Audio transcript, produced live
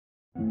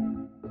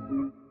Hey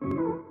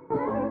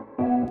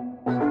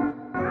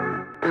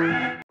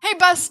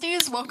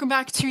besties, welcome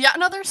back to yet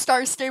another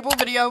Star Stable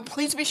video.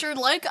 Please be sure to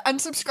like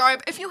and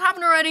subscribe if you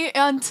haven't already.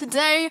 And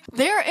today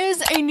there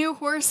is a new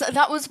horse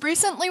that was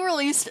recently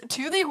released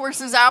to the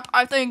Horses app,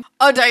 I think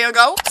a day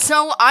ago.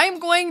 So I'm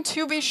going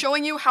to be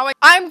showing you how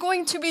I'm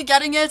going to be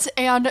getting it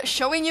and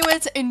showing you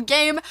it in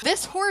game.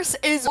 This horse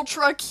is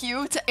ultra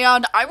cute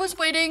and I was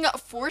waiting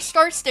for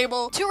Star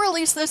Stable to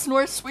release this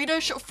North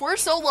Swedish for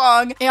so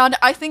long, and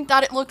I think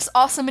that it looks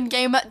awesome in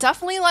game.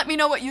 Definitely let me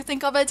know what you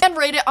think of it and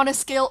rate it on a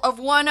scale of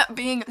 1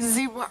 being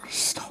the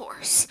worst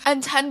horse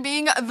and 10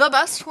 being the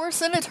best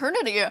horse in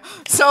eternity.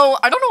 So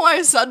I don't know why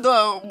I said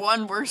the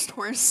one worst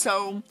horse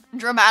so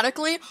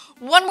dramatically.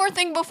 One more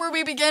thing before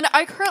we begin,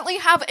 I currently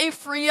have a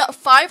free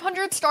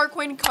 500 star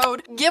coin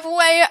code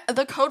giveaway.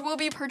 The code will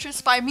be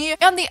purchased by me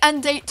and the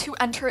end date to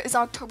enter is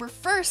October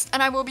 1st,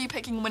 and I will be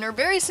picking a winner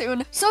very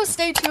soon, so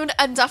stay tuned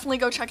and definitely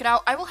go check it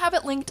out. I will have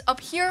it linked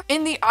up here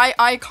in the eye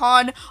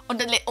icon, on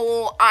the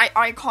little eye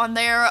icon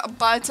there.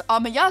 But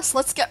yes,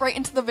 let's get right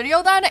into the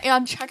video then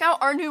and check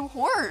out our new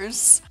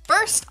horse.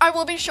 First, I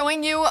will be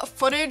showing you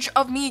footage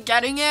of me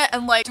getting it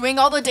and like doing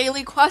all the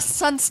daily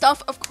quests and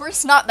stuff. Of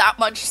course, not that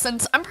much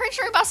since I'm pretty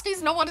sure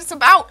besties know what it's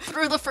about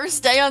through the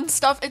first day and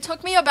stuff. It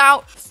took me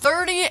about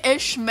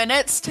 30-ish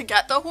minutes to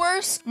get the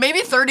horse, maybe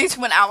 30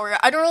 to an hour.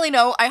 I don't really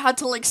know. I had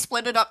to like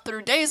split it up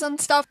through days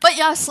and stuff. But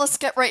yes, let's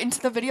get right into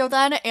the video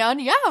then.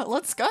 And yeah,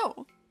 let's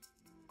go.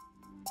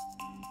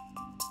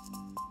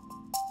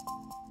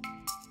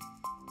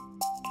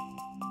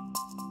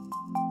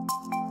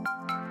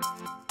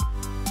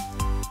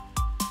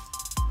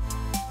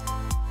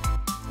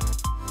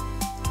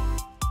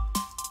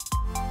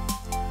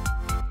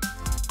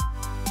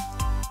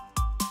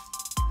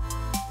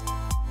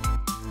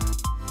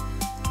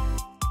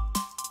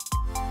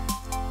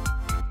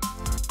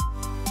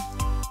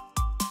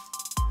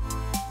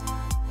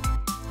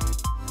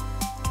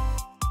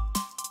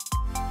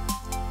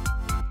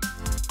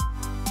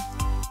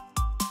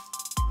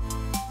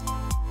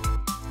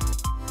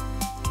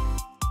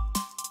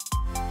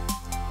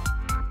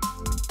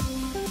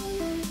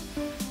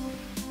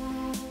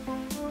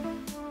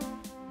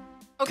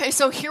 Okay,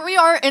 so here we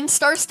are in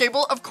Star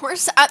Stable, of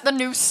course, at the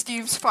new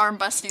Steve's farm,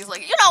 besties.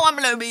 Like, you know I'm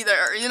gonna be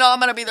there. You know I'm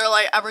gonna be there,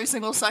 like, every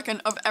single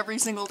second of every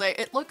single day.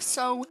 It looks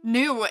so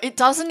new. It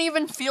doesn't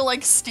even feel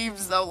like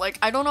Steve's, though. Like,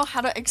 I don't know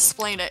how to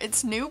explain it.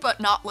 It's new, but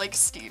not like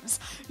Steve's.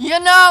 You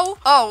know?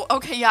 Oh,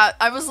 okay, yeah.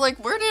 I was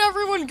like, where did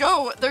everyone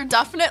go? They're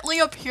definitely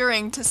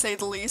appearing, to say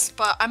the least,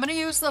 but I'm gonna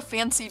use the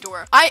fancy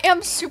door. I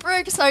am super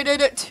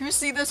excited to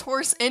see this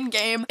horse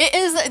in-game. It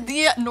is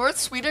the North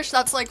Swedish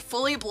that's, like,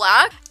 fully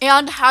black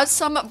and has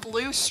some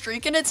blue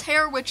streak in its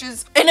hair, which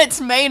is in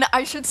its mane,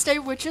 I should say,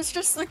 which is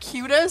just the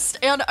cutest,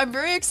 and I'm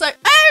very excited.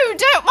 Oh,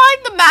 don't mind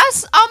the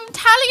mess.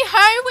 Tally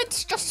ho,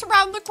 it's just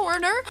around the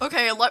corner.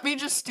 Okay, let me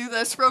just do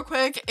this real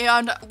quick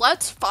and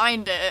let's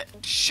find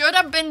it. Should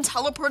have been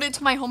teleported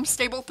to my home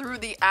stable through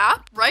the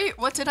app, right?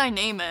 What did I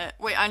name it?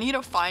 Wait, I need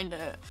to find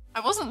it. I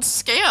wasn't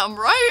scammed,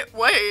 right?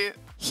 Wait.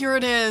 Here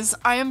it is.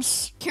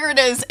 Here it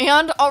is,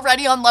 and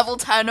already on level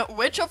 10,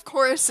 which of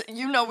course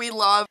you know we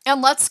love. And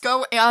let's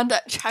go and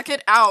check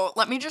it out.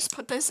 Let me just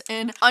put this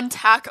in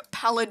Untack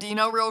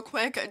Paladino real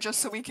quick, just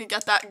so we can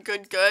get that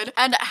good,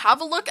 and have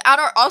a look at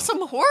our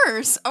awesome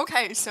horse.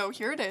 Okay, so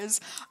here it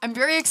is. I'm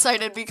very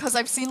excited because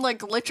I've seen like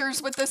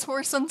glitchers with this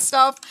horse and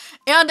stuff,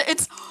 and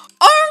it's,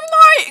 oh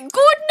my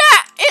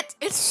goodness,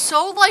 it's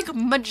so like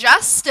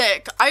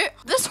majestic.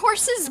 This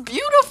horse is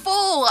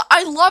beautiful.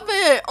 I love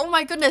it. Oh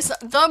my goodness,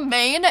 the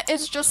mane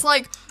is just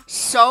like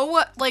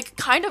so like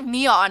kind of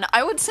neon.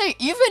 I would say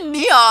even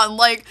neon.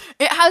 Like,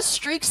 it has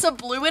streaks of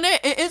blue in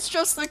it. It is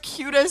just the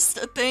cutest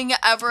thing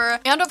ever.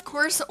 And of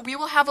course we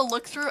will have a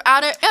look through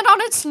at it, and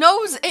on its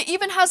nose it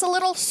even has a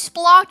little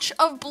splotch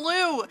of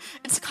blue.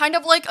 It's kind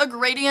of like a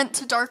gradient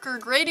to darker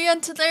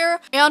gradient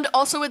there, and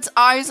also its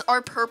eyes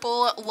are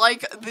purple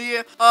like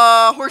the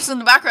horse in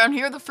the background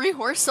here, the free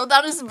horse. So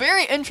that is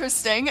very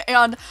interesting,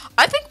 and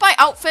I think my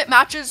outfit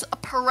matches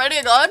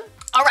pretty good.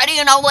 Already,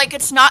 you know, like,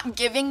 it's not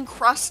giving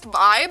crust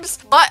vibes,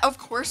 but of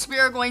course we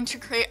are going to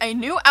create a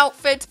new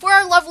outfit for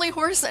our lovely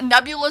horse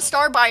Nebula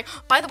Star. By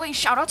the way,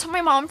 shout out to my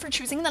mom for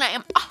choosing the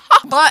name.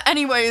 But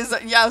anyways,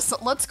 yes,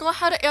 let's go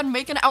ahead and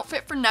make an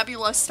outfit for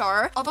Nebula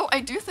Star. Although I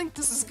do think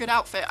this is a good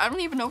outfit. I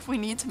don't even know if we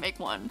need to make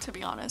one, to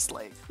be honest.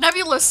 Like,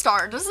 Nebula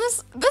Star,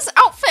 this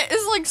outfit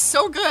is like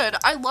so good.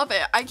 I love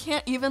it. I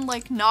can't even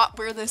like not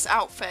wear this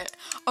outfit.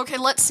 Okay,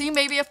 let's see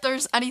maybe if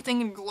there's anything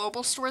in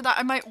Global Store that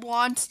I might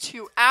want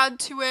to add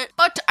to it.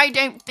 But I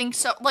don't think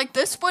so. Like,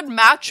 this would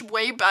match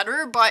way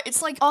better, but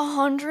it's like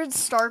 100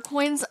 star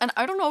coins, and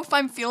I don't know if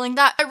I'm feeling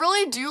that. I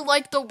really do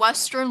like the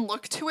Western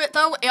look to it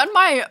though, and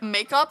my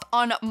makeup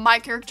on my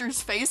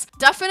character's face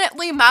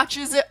definitely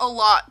matches it a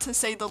lot, to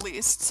say the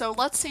least. So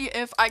let's see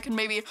if I can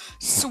maybe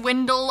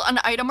swindle an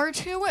item or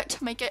two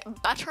to make it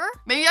better.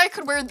 Maybe I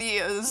could wear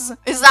these.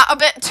 Is that a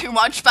bit too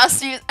much,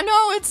 besties?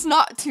 No, it's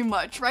not too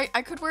much, right?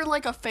 I could wear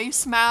like a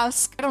face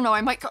mask. I don't know, I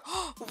might go,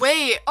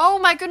 wait, oh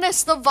my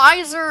goodness, the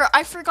visor.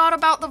 I forgot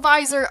forgot about the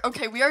visor.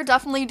 Okay, we are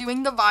definitely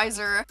doing the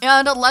visor.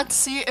 And let's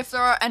see if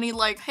there are any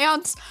like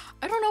pants.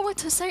 I don't know what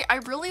to say. I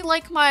really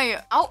like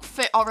my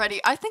outfit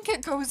already. I think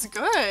it goes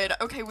good.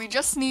 Okay, we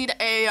just need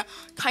a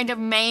kind of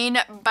main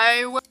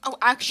bow. Oh,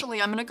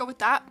 actually, I'm gonna go with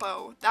that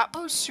bow. That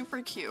bow's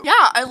super cute. Yeah,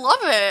 I love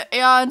it.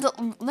 And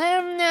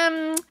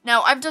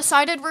now I've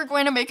decided we're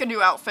going to make a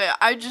new outfit.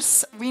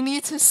 We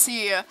need to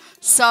see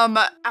some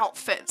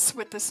outfits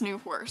with this new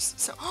horse.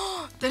 So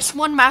this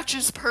one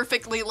matches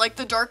perfectly, like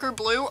the darker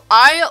blue.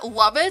 I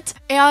love it.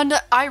 And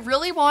I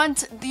really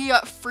want the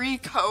free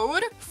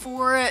code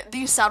for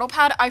the saddle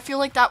pad. I feel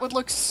like that would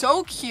look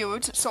so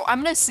cute. So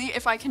I'm gonna see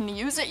if I can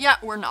use it yet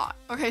or not.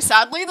 Okay,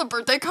 sadly the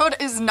birthday code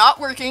is not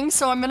working,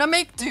 so I'm gonna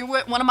make do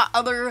with one of my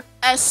other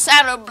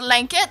saddle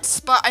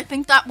blankets, but I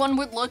think that one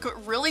would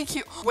look really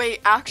cute.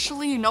 Wait,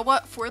 actually, you know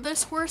what? For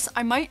this horse,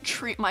 I might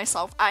treat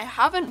myself. I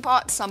haven't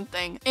bought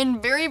something in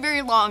very,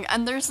 very long,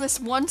 and there's this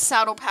one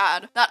saddle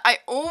pad that I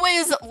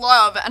always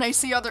love, and I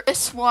see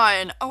this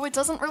one. Oh, it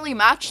doesn't really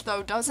match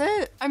though, does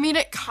it? I mean,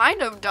 it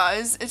kind of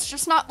does. It's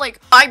just not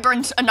like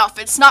vibrant enough.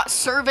 It's not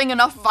serving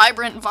enough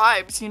vibrant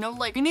vibes, you know?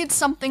 Like, we need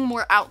something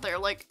more out there.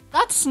 Like,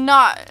 that's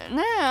not,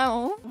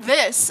 no.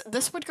 This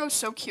would go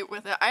so cute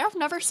with it. I have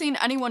never seen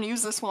anyone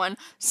use this one.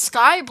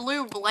 Sky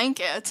blue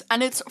blanket,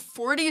 and it's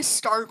 40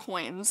 star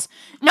coins.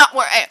 Not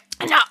worth it.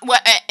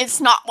 It's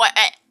not worth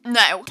it.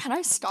 No. Can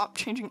I stop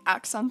changing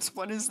accents?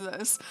 What is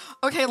this?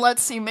 Okay,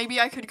 let's see. Maybe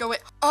I could go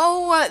with,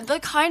 oh, the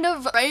kind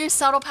of gray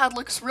saddle pad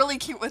looks really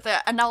cute with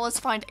it. And now let's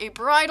find a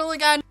bridle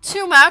again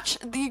to match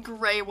the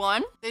gray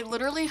one. They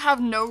literally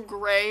have no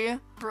gray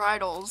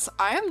bridles.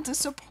 I am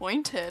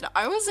disappointed.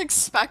 I was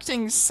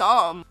expecting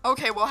some.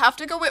 Okay, we'll have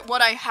to go with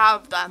what I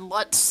have then.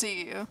 Let's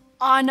see.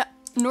 On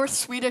North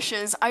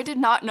Swedish's. I did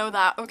not know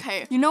that.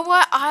 Okay. You know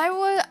what? I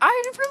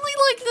really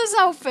like this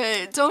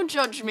outfit. Don't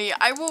judge me.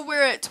 I will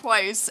wear it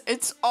twice.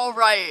 It's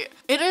alright.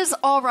 It is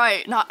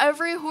alright. Not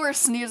every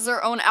horse needs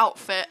their own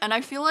outfit, and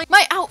I feel like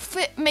my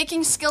outfit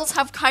making skills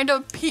have kind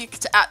of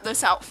peaked at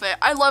this outfit.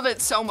 I love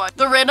it so much.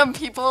 The random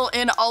people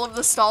in all of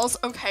the stalls.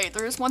 Okay,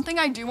 there is one thing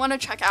I do want to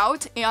check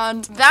out,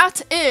 and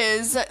that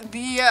is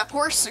the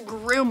horse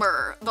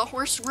groomer. The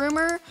horse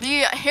groomer.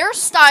 The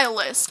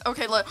hairstylist.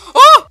 Okay,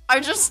 oh! I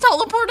just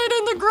teleported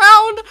in the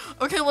ground.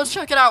 Okay, let's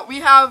check it out. We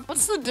have,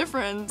 what's the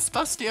difference?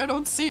 Bestie, I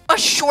don't see. A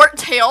short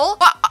tail?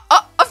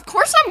 Of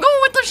course I'm going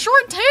with the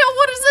short tail.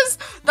 What is this?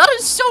 That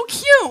is so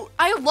cute.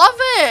 I love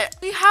it.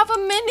 We have a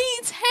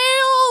mini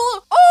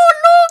tail. Oh,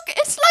 look,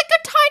 it's like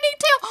a tiny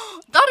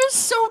tail. That is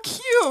so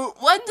cute.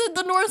 When did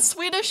the North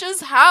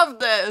Swedishes have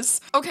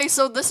this? Okay,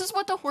 so this is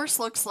what the horse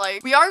looks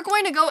like. We are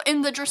going to go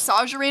in the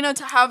dressage arena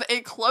to have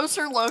a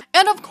closer look,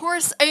 and of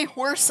course a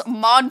horse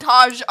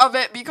montage of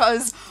it,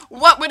 because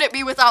what would it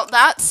be without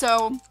that?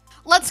 So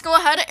let's go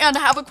ahead and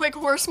have a quick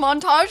horse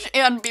montage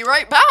and be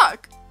right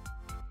back.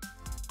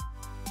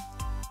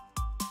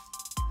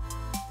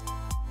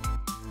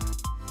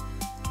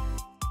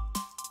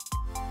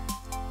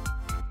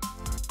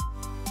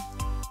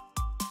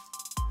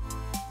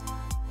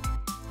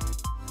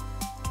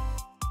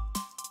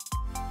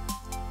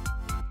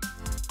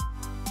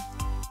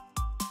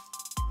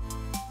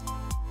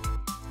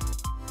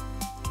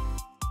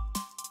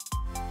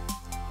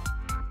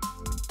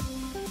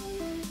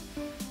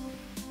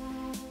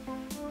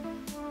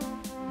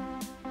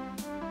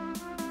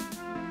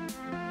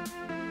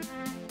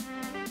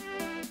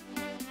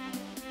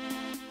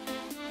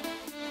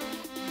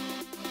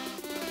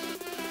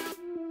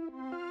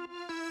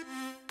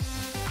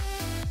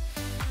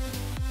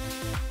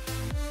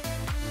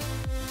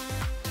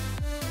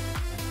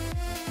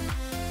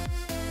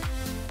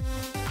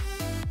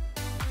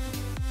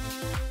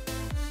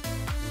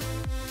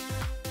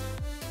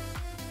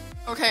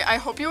 Okay, I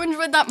hope you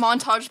enjoyed that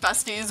montage,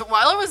 besties.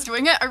 While I was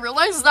doing it, I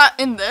realized that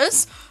in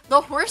this, the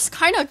horse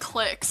kind of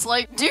clicks.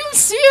 Like, do you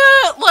see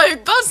it?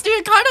 Like, bestie,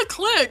 it kind of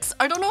clicks.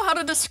 I don't know how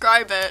to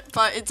describe it,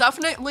 but it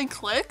definitely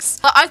clicks.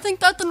 But I think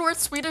that the North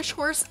Swedish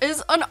horse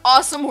is an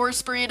awesome horse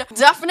breed.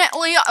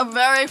 Definitely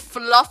very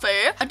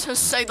fluffy, to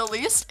say the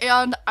least.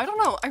 And I don't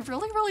know, I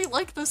really, really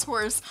like this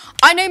horse.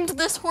 I named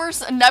this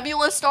horse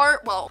Nebula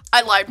Star. Well,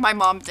 I lied, my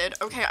mom did.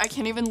 Okay, I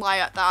can't even lie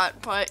at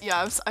that. But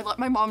yes, I let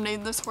my mom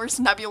name this horse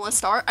Nebula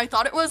Star. I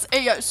thought it was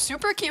a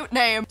super cute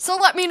name. So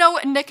let me know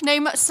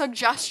nickname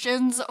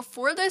suggestions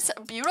for this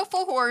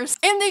beautiful horse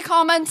in the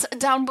comments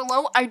down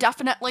below. I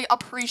definitely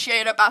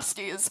appreciate it,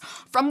 besties,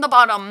 from the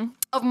bottom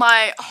of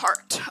my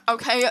heart.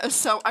 Okay,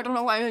 so I don't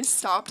know why I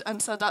stopped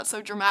and said that so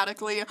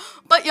dramatically,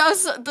 but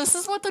yes, this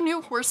is what the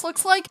new horse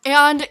looks like,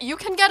 and you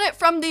can get it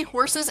from the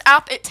Horses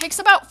app. It takes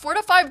about 4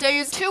 to 5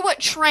 days to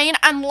train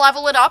and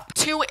level it up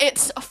to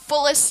its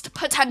fullest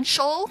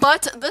potential,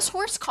 but this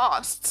horse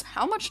costs,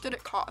 how much did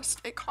it cost?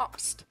 It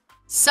cost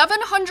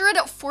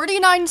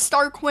 749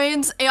 star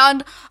coins,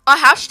 and a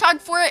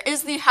hashtag for it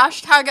is the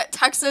hashtag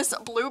Texas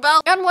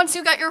Bluebell. And once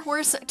you get your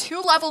horse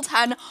to level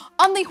 10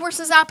 on the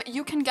Horses app,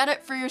 you can get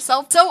it for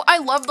yourself. So I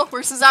love the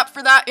Horses app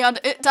for that, and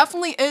it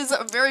definitely is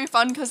very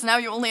fun because now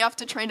you only have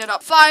to train it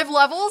up 5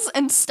 levels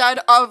instead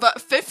of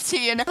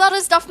 15. That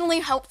is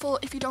definitely helpful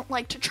if you don't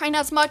like to train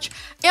as much.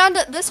 And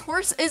this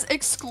horse is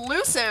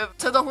exclusive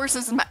to the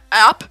Horses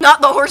app,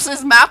 not the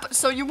Horses map,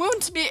 so you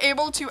won't be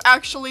able to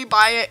actually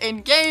buy it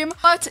in game,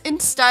 but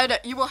instead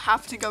you will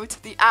have to go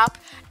to the app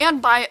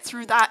and buy it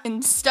through that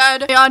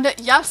instead. And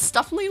yes,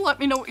 definitely let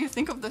me know what you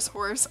think of this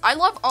horse. I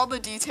love all the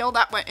detail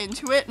that went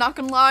into it, not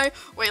gonna lie.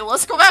 Wait,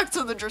 let's go back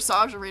to the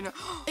dressage arena.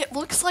 It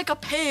looks like a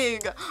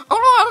pig. I don't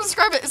know how to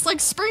describe it. It's like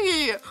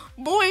springy.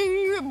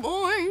 Boing,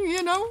 boing,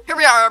 you know? Here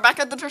we are back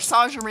at the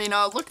dressage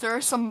arena. Look, there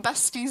are some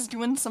besties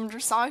doing some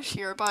dressage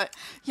here, but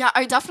yeah,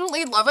 I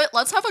definitely love it.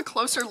 Let's have a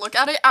closer look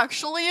at it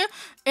actually.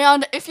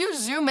 And if you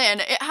zoom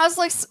in, it has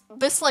like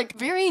this like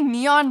very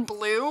neon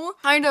blue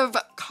kind of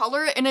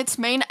color in its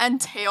mane and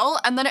tail,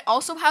 and then it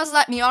also has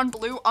that neon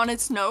blue on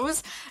its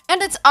nose,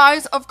 and its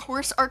eyes of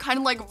course are kind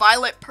of like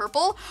violet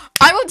purple.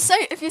 I would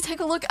say if you take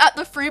a look at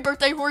the free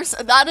birthday horse,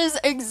 that is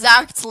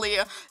exactly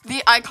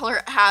the eye color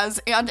it has,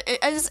 and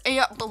it is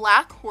a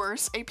black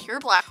horse, a pure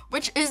black,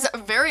 which is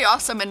very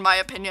awesome in my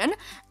opinion.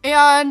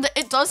 And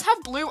it does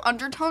have blue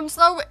undertones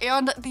though,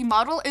 and the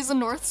model is a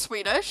North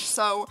Swedish,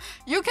 so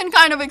you can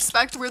kind of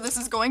expect where this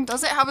is going.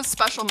 Does it have a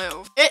special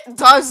move? It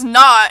does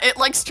not. It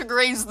likes to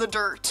graze the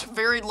dirt.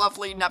 Very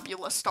lovely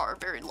nebula star,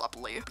 very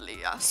lovely,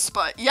 yes.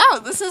 But yeah,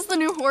 this is the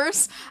new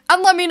horse,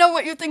 and let me know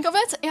what you think of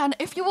it, and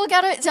if you will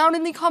get it down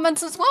in the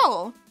comments as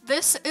well.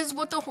 This is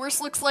what the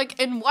horse looks like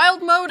in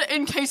wild mode,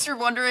 in case you're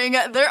wondering.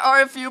 There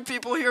are a few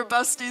people here,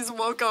 besties,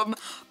 welcome.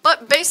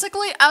 But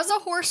basically, as a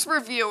horse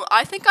review,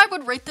 I think I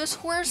would rate this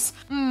horse,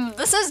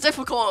 this is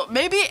difficult,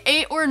 maybe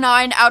 8 or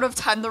 9 out of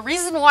 10. The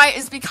reason why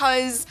is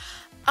because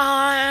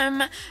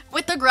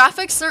with the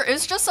graphics, there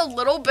is just a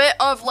little bit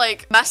of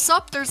like mess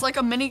up. There's like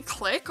a mini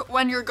click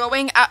when you're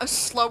going at a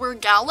slower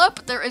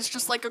gallop. There is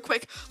just like a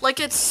quick, like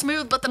it's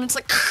smooth, but then it's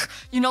like,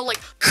 you know,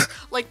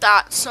 like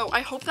that. So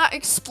I hope that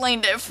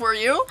explained it for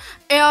you.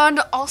 And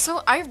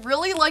also, I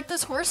really like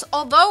this horse.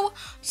 Although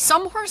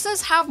some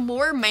horses have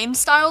more mane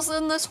styles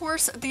than this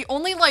horse, the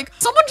only like,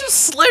 someone just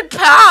slid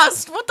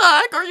past. What the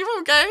heck? Are you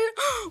okay?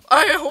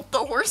 I hope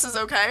the horse is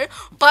okay.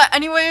 But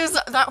anyways,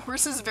 that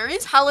horse is very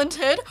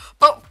talented.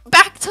 But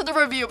back to the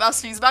review,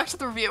 besties, back to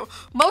the review.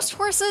 Most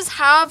horses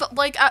have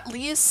like at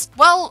least,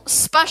 well,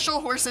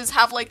 special horses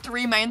have like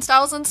 3 mane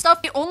styles and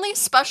stuff. The only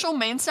special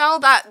mane style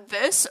that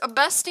this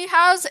bestie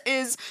has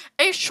is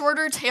a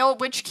shorter tail,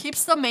 which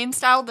keeps the mane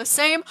style the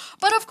same.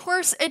 But of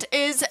course, it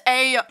is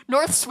a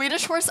North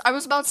Swedish horse. I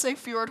was about to say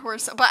fjord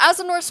horse, but as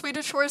a North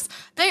Swedish horse,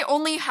 they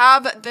only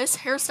have this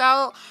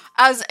hairstyle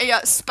as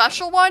a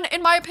special one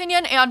in my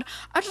opinion, and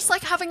I just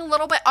like having a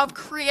little bit of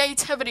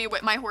creativity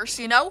with my horse,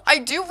 you know? I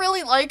do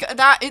really like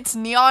that its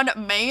neon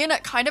mane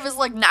kind of is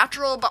like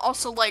natural but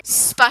also like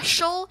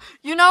special,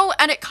 you know?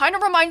 And it kind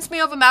of reminds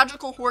me of a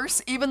magical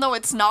horse even though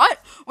it's not,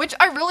 which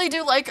I really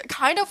do like,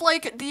 kind of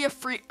like the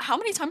free, how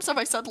many times have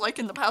I said like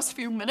in the past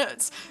few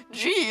minutes?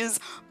 Jeez.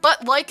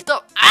 But like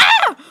the,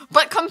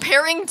 but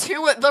comparing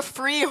to the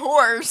free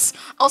horse,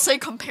 I'll say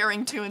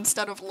comparing to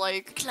instead of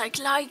like,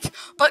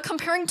 but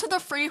comparing to the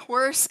free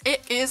horse,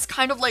 it is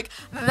kind of like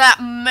that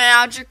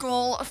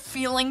magical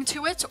feeling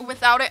to it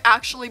without it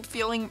actually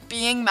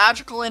being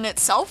magical in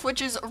itself,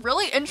 which is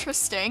really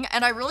interesting,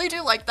 and I really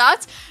do like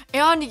that.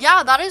 And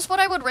yeah, that is what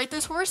I would rate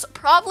this horse,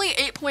 probably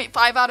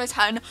 8.5 out of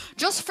 10,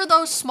 just for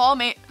those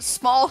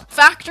small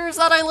factors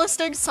that I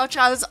listed, such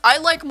as I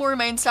like more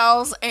mane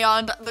styles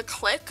and the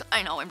click.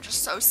 I know I'm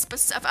just so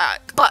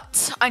specific,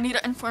 but I need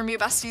to inform you,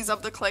 besties,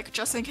 of the click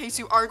just in case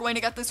you are going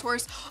to get this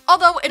horse.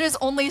 Although it is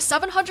only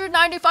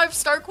 795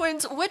 star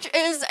coins, which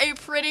is a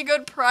pretty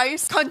good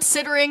price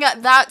considering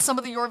that some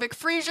of the Jorvik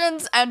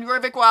Frisians and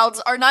Jorvik Wilds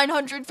are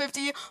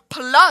 950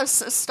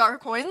 plus star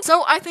coins.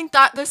 So I think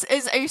that this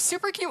is a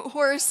super cute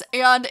horse,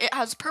 and it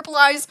has purple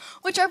eyes,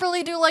 which I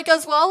really do like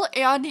as well.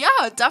 And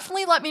yeah,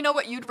 definitely let me know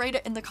what you'd rate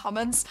it in the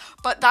comments,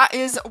 but that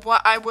is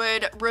what I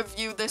would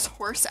review this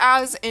horse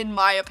as in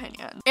my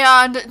opinion.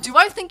 And do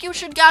I think you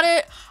should get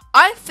it?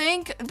 I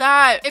think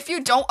that if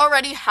you don't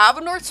already have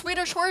a North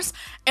Swedish horse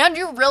and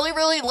you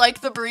really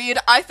like the breed,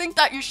 I think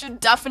that you should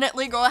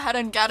definitely go ahead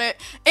and get it.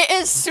 It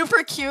is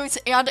super cute,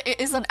 and it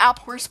is an app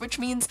horse, which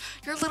means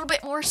you're a little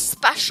bit more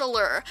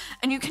specialer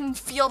and you can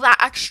feel that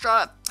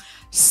extra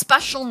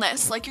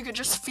specialness, like you could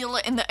just feel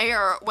it in the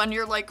air when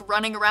you're like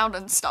running around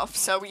and stuff.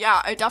 So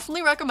yeah, I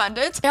definitely recommend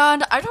it,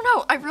 and I don't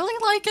know, I really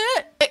like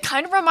it. It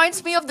kind of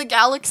reminds me of the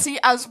galaxy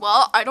as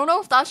well. I don't know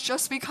if that's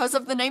just because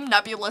of the name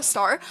Nebula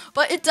Star,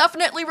 but it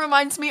definitely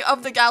reminds me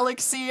of the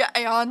galaxy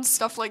and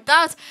stuff like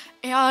that.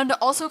 And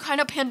also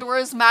kind of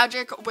Pandora's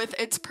magic with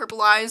its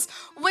purple eyes,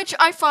 which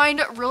I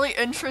find really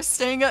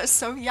interesting.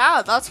 So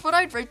yeah, that's what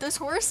I'd rate this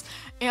horse,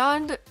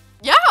 and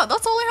yeah,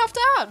 that's all I have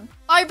to add.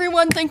 Hi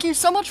everyone, thank you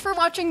so much for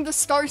watching the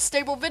Star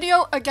Stable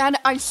video. Again,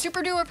 I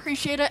super do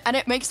appreciate it, and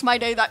it makes my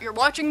day that you're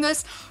watching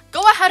this.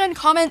 Go ahead and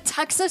comment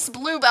Texas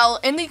Bluebell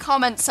in the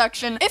comment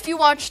section if you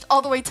watched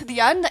all the way to the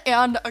end,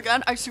 and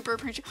again, I super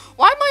appreciate—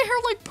 why my hair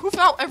like poof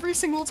out every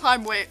single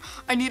time? Wait,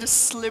 I need to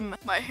slim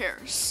my hair.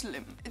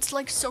 Slim. It's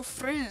like so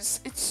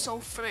frizz. It's so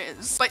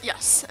frizz. But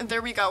yes,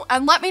 there we go.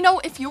 And let me know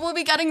if you will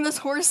be getting this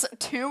horse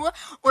too,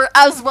 or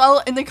as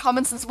well in the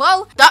comments as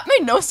well. That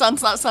made no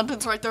sense, that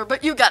sentence right there,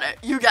 but you get it.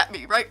 You get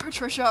me, right,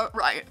 Patricia?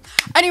 Right.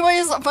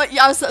 Anyways, but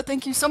yes,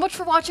 thank you so much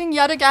for watching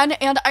yet again,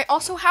 and I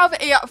also have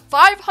a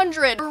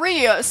 500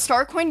 free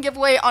star coin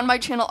giveaway on my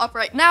channel up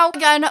right now.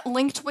 Again,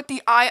 linked with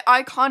the eye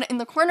icon in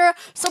the corner,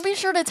 so be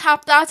sure to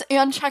tap that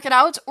and check it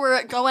out,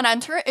 or go and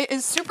enter. It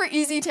is super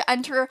easy to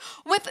enter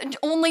with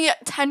only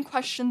 10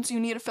 questions you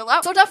need to fill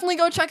out, so definitely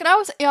go check it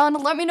out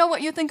and let me know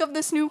what you think of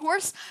this new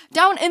horse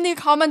down in the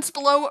comments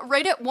below.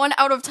 Rate it 1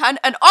 out of 10,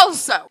 and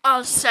also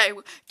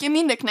give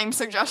me nickname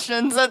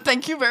suggestions.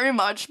 Thank you very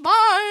much.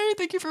 Bye.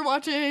 Thank you for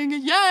watching.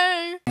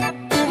 Yay.